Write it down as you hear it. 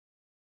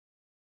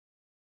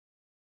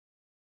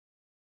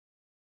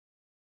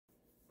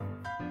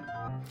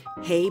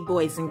Hey,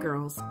 boys and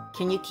girls,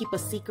 can you keep a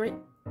secret?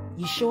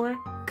 You sure?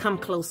 Come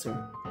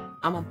closer.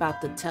 I'm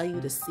about to tell you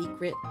the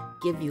secret,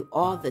 give you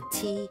all the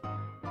tea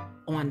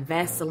on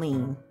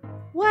Vaseline.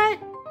 What?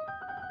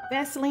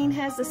 Vaseline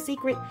has a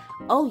secret?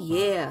 Oh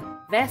yeah,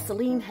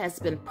 Vaseline has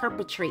been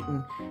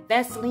perpetrating.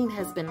 Vaseline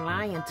has been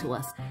lying to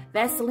us.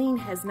 Vaseline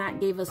has not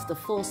gave us the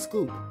full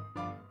scoop.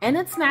 And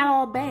it's not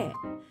all bad.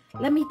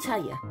 Let me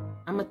tell you,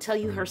 I'm going to tell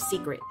you her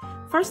secret.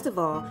 First of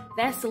all,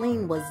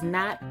 Vaseline was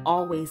not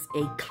always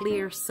a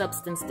clear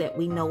substance that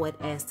we know it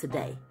as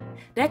today.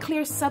 That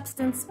clear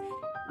substance,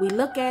 we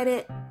look at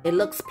it, it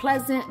looks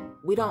pleasant.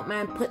 We don't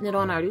mind putting it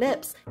on our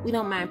lips. We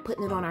don't mind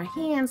putting it on our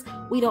hands.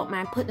 We don't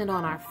mind putting it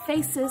on our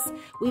faces.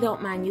 We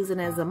don't mind using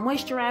it as a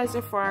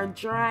moisturizer for our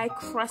dry,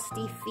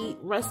 crusty feet,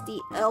 rusty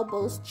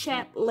elbows,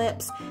 chapped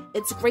lips.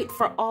 It's great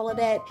for all of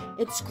that.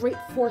 It's great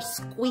for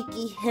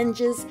squeaky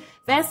hinges.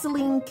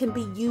 Vaseline can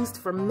be used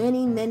for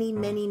many, many,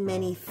 many,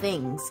 many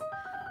things.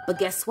 But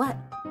guess what?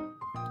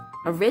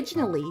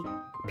 Originally,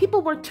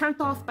 people were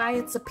turned off by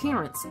its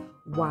appearance.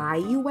 Why,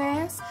 you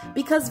ask?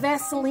 Because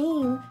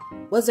Vaseline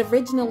was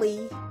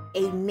originally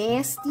a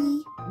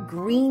nasty,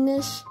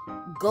 greenish,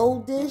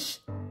 goldish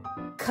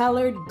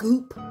colored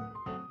goop,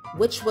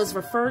 which was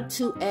referred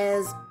to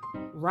as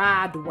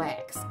rod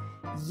wax.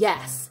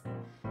 Yes,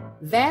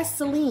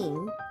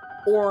 Vaseline,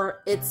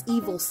 or its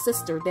evil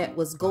sister that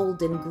was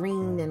golden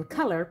green in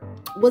color,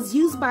 was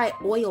used by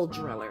oil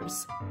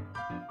drillers.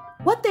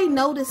 What they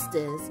noticed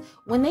is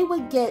when they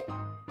would get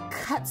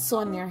cuts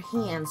on their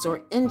hands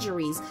or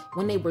injuries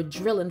when they were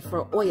drilling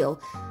for oil,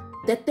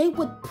 that they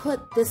would put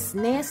this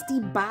nasty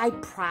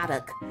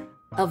byproduct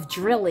of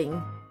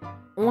drilling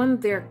on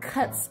their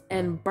cuts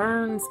and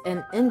burns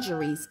and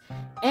injuries,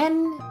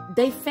 and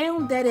they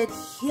found that it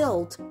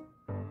healed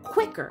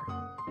quicker.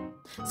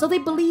 So they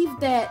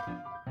believed that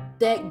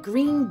that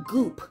green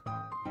goop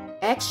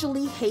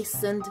actually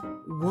hastened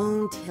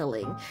wound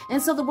healing.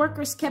 And so the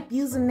workers kept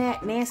using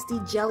that nasty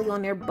jelly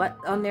on their butt,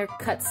 on their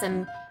cuts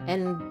and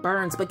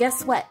burns. But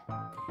guess what?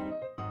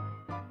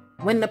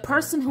 When the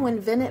person who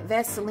invented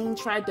Vaseline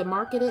tried to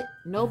market it,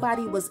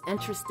 nobody was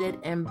interested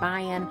in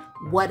buying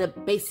what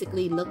it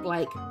basically looked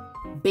like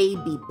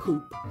baby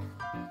poop.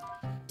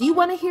 Do you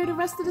want to hear the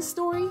rest of the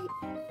story?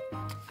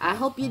 I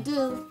hope you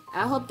do.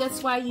 I hope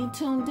that's why you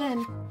tuned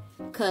in.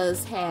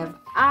 Because have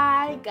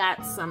I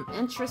got some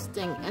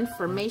interesting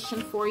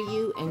information for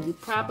you, and you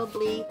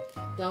probably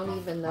don't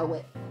even know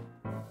it.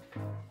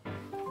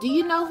 Do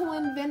you know who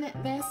invented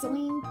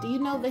Vaseline? Do you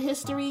know the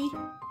history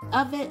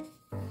of it?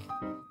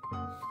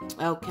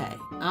 Okay,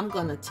 I'm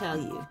going to tell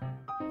you.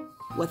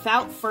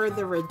 Without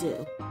further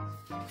ado,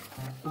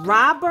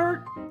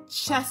 Robert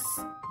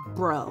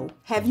Chesbrough.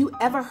 Have you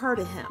ever heard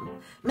of him?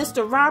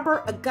 Mr.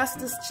 Robert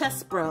Augustus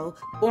Chesbrough,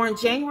 born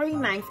January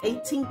 9th,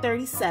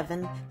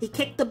 1837. He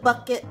kicked the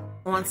bucket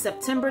on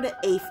September the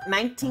 8th,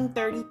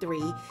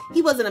 1933.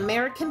 He was an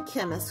American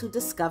chemist who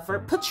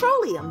discovered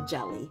petroleum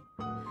jelly,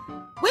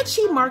 which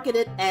he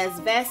marketed as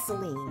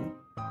Vaseline.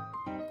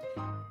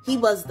 He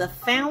was the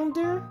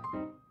founder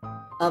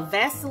of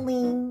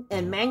Vaseline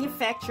and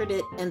manufactured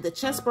it in the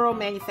Chesbrough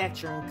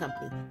Manufacturing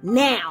Company.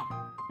 Now,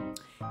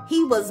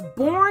 he was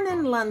born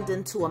in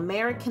London to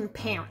American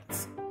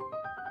parents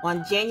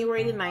on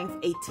January the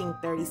 9th,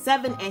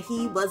 1837, and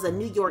he was a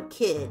New York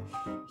kid.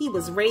 He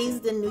was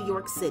raised in New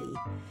York City.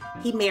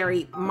 He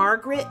married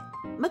Margaret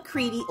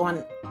McCready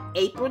on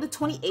April the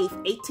 28th,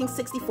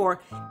 1864,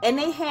 and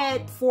they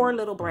had 4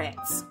 little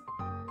brats.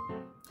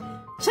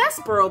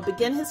 Chesbrough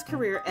began his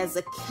career as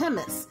a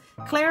chemist,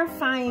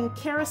 clarifying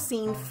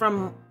kerosene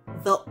from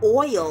the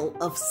oil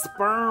of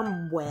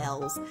sperm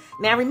whales.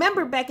 Now,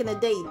 remember back in the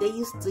day, they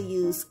used to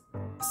use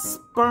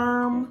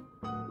sperm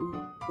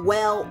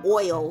whale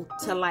oil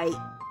to light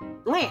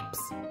lamps.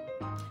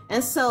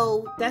 And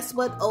so that's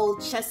what old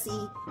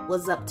Chessie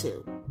was up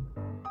to.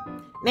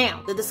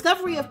 Now, the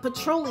discovery of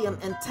petroleum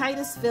in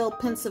Titusville,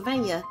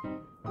 Pennsylvania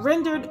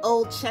rendered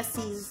old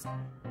Chessie's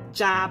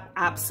job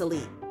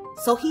obsolete.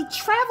 So he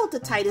traveled to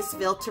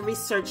Titusville to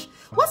research,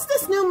 what's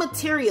this new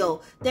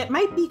material that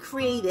might be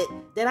created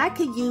that I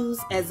could use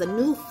as a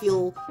new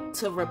fuel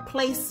to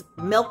replace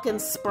milking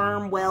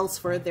sperm whales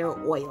for their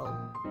oil.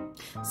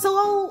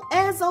 So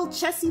as old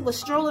Chessie was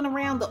strolling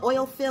around the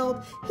oil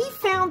field, he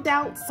found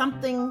out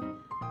something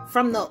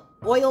from the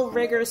oil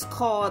riggers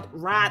called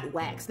rod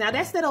wax. Now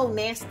that's that old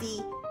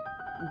nasty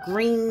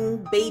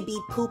green baby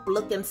poop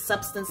looking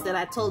substance that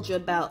I told you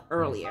about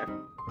earlier.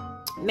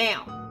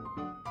 Now,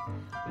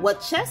 what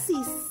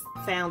Chessie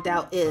found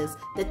out is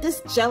that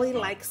this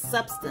jelly-like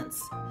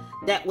substance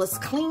that was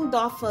cleaned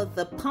off of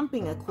the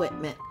pumping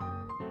equipment,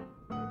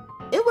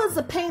 it was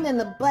a pain in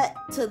the butt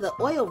to the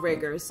oil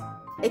riggers,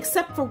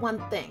 except for one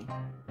thing.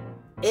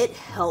 It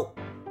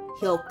helped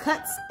heal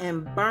cuts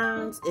and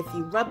burns. If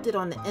you rubbed it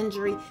on the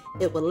injury,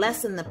 it would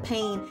lessen the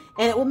pain,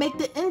 and it would make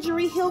the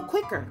injury heal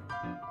quicker.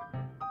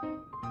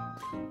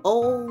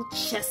 Old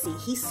Chessie,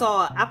 he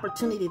saw an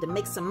opportunity to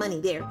make some money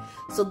there.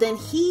 So then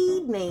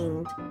he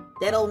named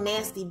that old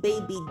nasty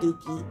baby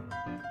dookie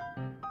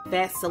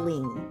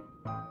Vaseline.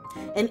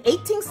 In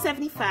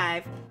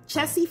 1875,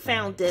 Chessie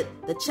founded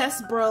the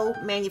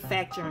Chesbro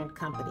Manufacturing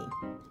Company,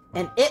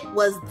 and it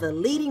was the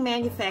leading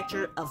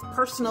manufacturer of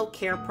personal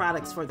care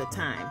products for the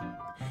time.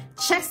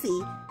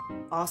 Chessie,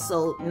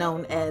 also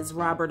known as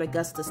Robert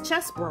Augustus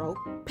Chesbro,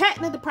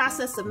 patented the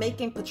process of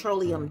making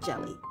petroleum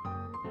jelly.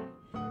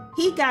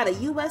 He got a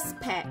U.S.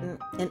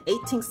 patent in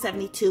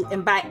 1872,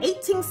 and by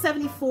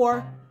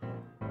 1874,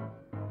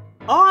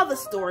 all the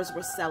stores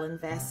were selling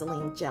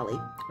Vaseline jelly.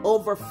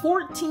 Over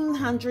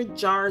 1,400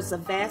 jars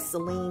of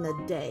Vaseline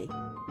a day.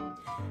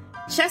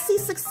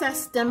 Chessie's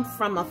success stemmed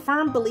from a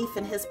firm belief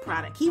in his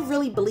product. He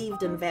really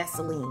believed in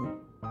Vaseline.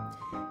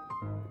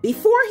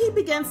 Before he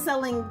began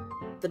selling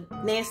the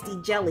nasty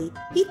jelly,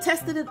 he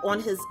tested it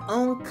on his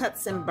own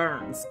cuts and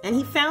burns, and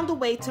he found a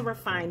way to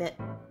refine it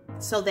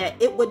so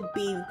that it would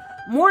be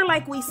more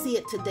like we see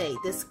it today,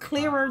 this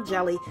clearer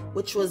jelly,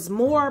 which was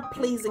more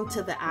pleasing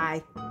to the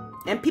eye,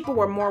 and people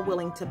were more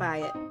willing to buy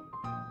it.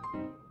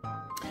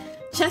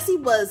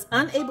 Chessie was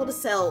unable to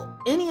sell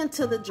any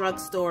into the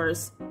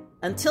drugstores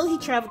until he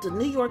traveled to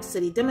New York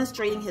City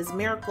demonstrating his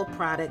miracle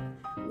product,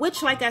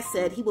 which, like I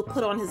said, he would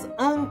put on his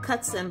own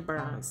cuts and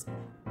burns.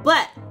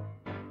 But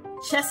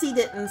Chessie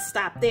didn't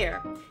stop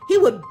there. He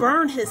would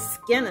burn his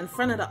skin in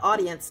front of the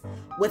audience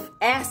with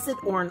acid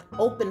or an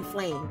open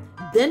flame.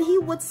 Then he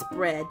would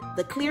spread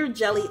the clear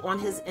jelly on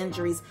his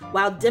injuries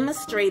while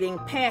demonstrating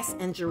past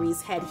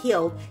injuries had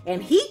healed,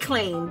 and he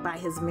claimed by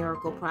his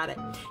miracle product.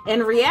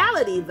 In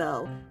reality,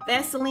 though,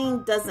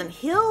 Vaseline doesn't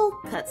heal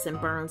cuts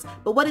and burns,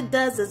 but what it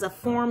does is it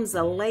forms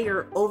a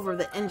layer over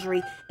the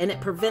injury, and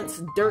it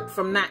prevents dirt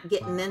from not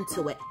getting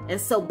into it. And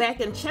so back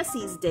in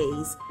Chessie's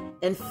days,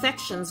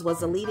 infections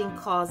was a leading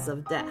cause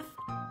of death.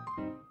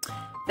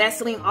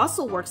 Vaseline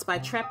also works by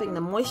trapping the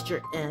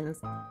moisture in,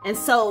 and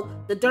so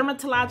the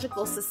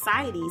dermatological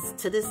societies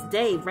to this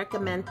day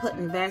recommend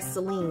putting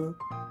Vaseline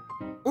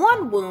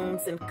on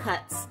wounds and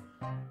cuts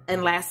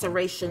and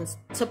lacerations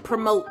to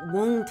promote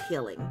wound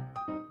healing.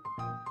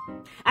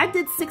 I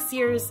did 6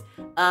 years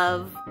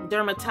of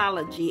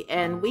dermatology,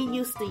 and we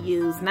used to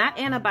use not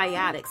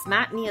antibiotics,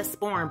 not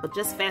Neosporin, but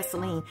just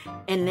Vaseline,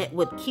 and it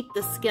would keep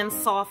the skin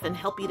soft and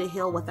help you to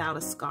heal without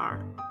a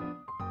scar.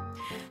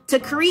 To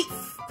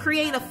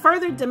create a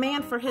further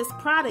demand for his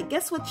product,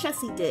 guess what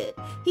Chessie did?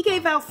 He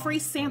gave out free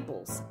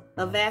samples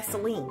of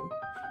Vaseline.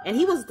 And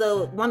he was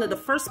one of the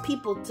first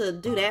people to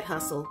do that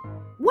hustle.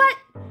 What?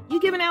 You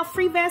giving out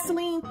free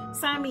Vaseline?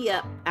 Sign me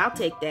up. I'll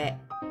take that.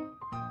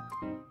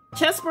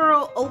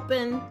 Chesbro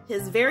opened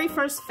his very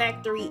first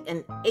factory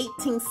in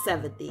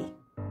 1870.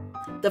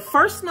 The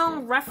first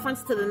known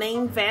reference to the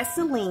name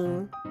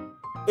Vaseline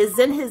is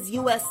in his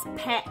U.S.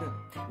 patent.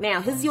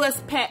 Now, his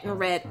U.S. patent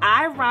read,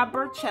 "I,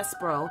 Robert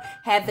Chesbro,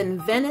 have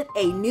invented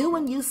a new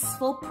and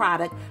useful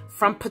product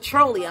from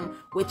petroleum,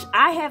 which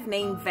I have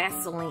named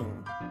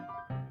Vaseline."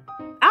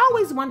 I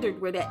always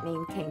wondered where that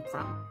name came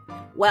from.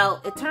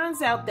 Well, it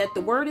turns out that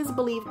the word is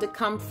believed to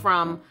come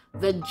from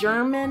the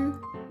German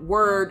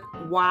word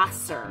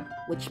Wasser,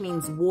 which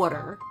means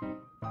water,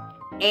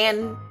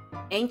 and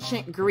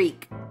ancient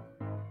Greek,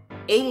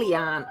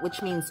 Aileon,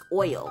 which means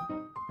oil.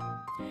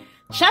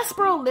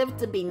 Chesbro lived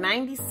to be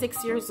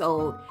 96 years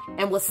old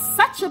and was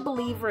such a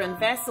believer in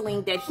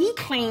Vaseline that he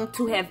claimed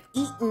to have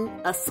eaten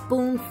a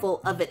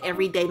spoonful of it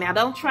every day. Now,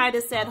 don't try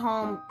this at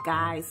home,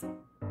 guys.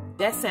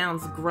 That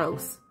sounds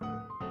gross.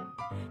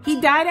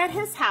 He died at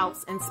his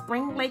house in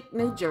Spring Lake,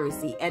 New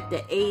Jersey at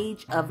the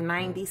age of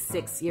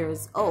 96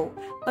 years old.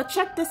 But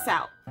check this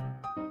out.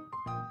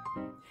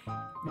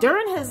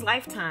 During his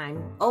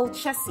lifetime, old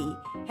Chessie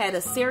had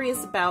a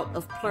serious bout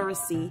of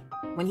pleurisy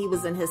when he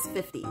was in his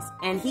 50s,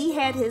 and he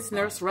had his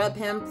nurse rub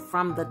him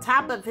from the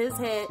top of his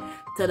head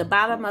to the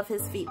bottom of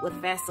his feet with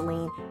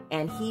Vaseline,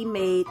 and he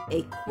made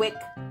a quick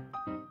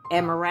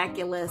and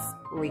miraculous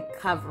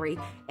recovery,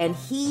 and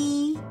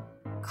he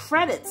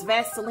credits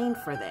Vaseline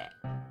for that.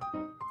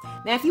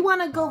 Now, if you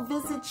want to go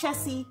visit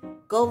Chessie,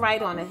 go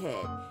right on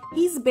ahead.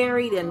 He's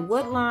buried in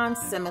Woodlawn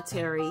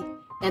Cemetery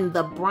in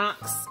the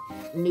Bronx,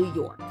 New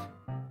York.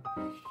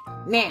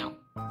 Now,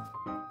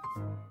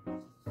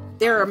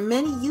 there are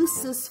many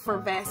uses for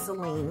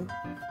Vaseline,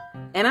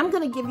 and I'm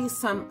going to give you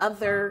some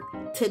other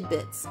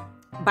tidbits.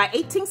 By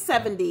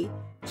 1870,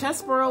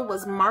 Chesbro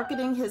was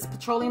marketing his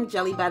petroleum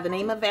jelly by the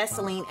name of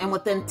Vaseline, and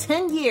within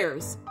 10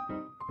 years,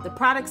 the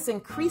product's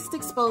increased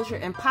exposure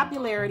and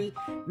popularity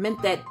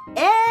meant that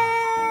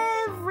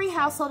every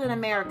household in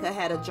America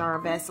had a jar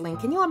of Vaseline.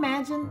 Can you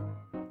imagine?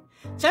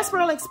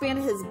 Chesbro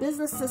expanded his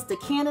businesses to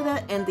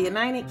Canada and the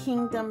United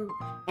Kingdom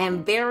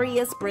and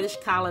various British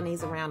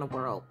colonies around the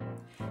world.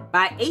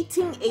 By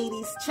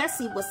 1880s,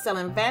 Chessie was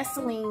selling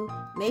Vaseline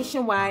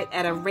nationwide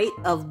at a rate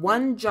of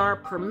 1 jar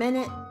per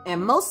minute,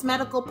 and most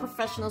medical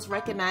professionals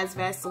recognize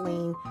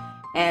Vaseline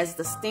as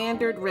the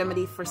standard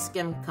remedy for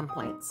skin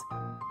complaints.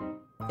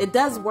 It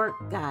does work,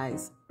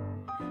 guys.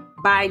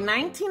 By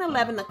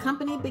 1911, the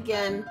company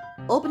began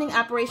opening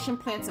operation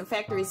plants and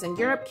factories in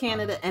Europe,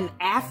 Canada, and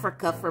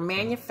Africa for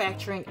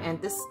manufacturing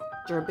and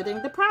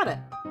distributing the product.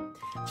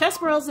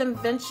 Chesbro's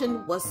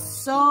invention was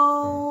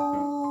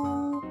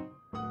so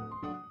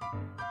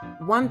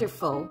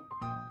wonderful,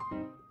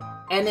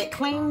 and it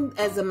claimed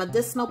as a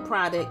medicinal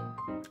product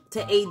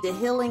to aid the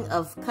healing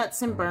of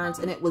cuts and burns,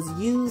 and it was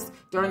used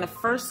during the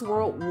First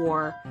World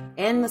War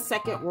and the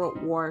Second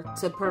World War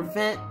to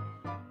prevent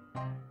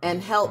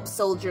and help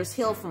soldiers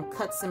heal from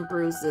cuts and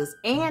bruises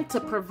and to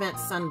prevent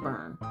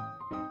sunburn.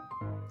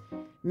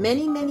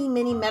 Many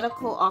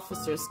medical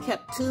officers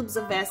kept tubes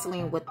of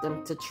Vaseline with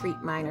them to treat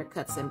minor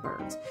cuts and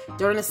burns.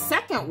 During the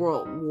Second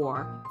World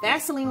War,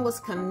 Vaseline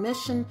was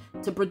commissioned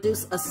to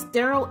produce a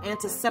sterile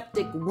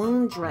antiseptic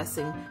wound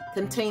dressing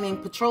containing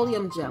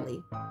petroleum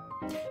jelly.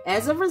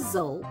 As a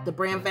result, the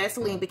brand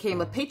Vaseline became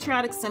a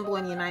patriotic symbol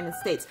in the United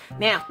States.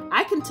 Now,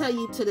 I can tell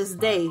you to this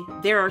day,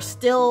 there are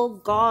still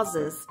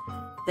gauzes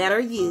that are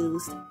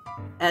used,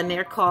 and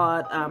they're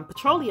called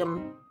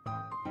petroleum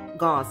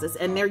gauzes,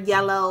 and they're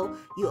yellow.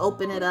 You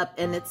open it up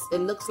and it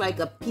looks like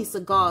a piece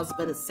of gauze,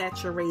 but it's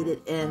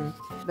saturated in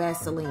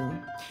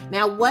Vaseline.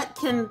 Now, what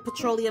can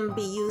petroleum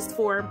be used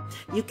for?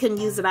 You can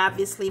use it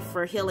obviously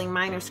for healing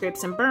minor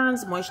scrapes and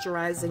burns,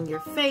 moisturizing your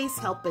face,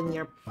 helping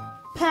your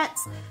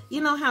pets. You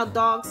know how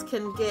dogs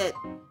can get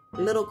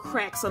little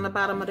cracks on the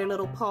bottom of their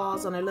little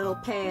paws, on their little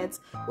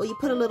pads? Well, you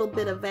put a little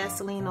bit of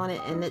Vaseline on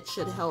it and it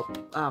should help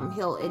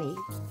heal any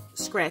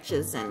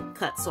scratches and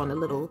cuts on the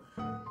little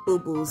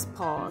boo-boo's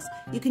paws.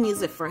 You can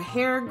use it for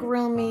hair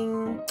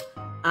grooming,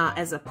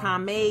 as a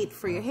pomade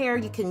for your hair.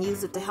 You can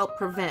use it to help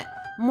prevent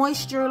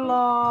moisture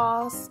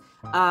loss.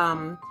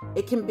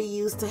 It can be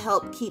used to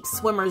help keep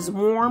swimmers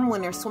warm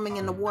when they're swimming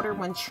in the water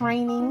when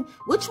training,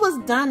 which was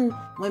done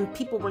when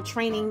people were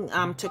training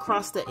to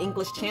cross the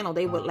English Channel.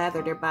 They would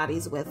lather their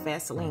bodies with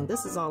Vaseline.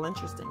 This is all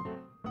interesting.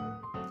 All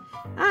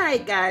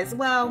right, guys.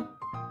 Well,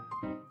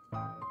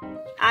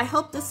 I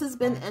hope this has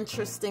been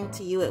interesting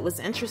to you. It was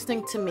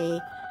interesting to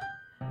me.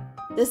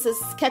 This is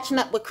Catching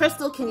Up with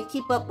Crystal. Can you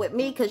keep up with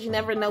me? Because you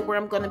never know where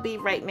I'm going to be.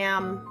 Right now,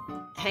 I'm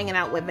hanging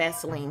out with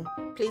Vaseline.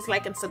 Please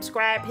like and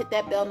subscribe. Hit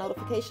that bell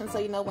notification so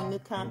you know when new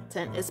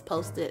content is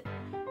posted.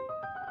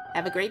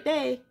 Have a great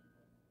day.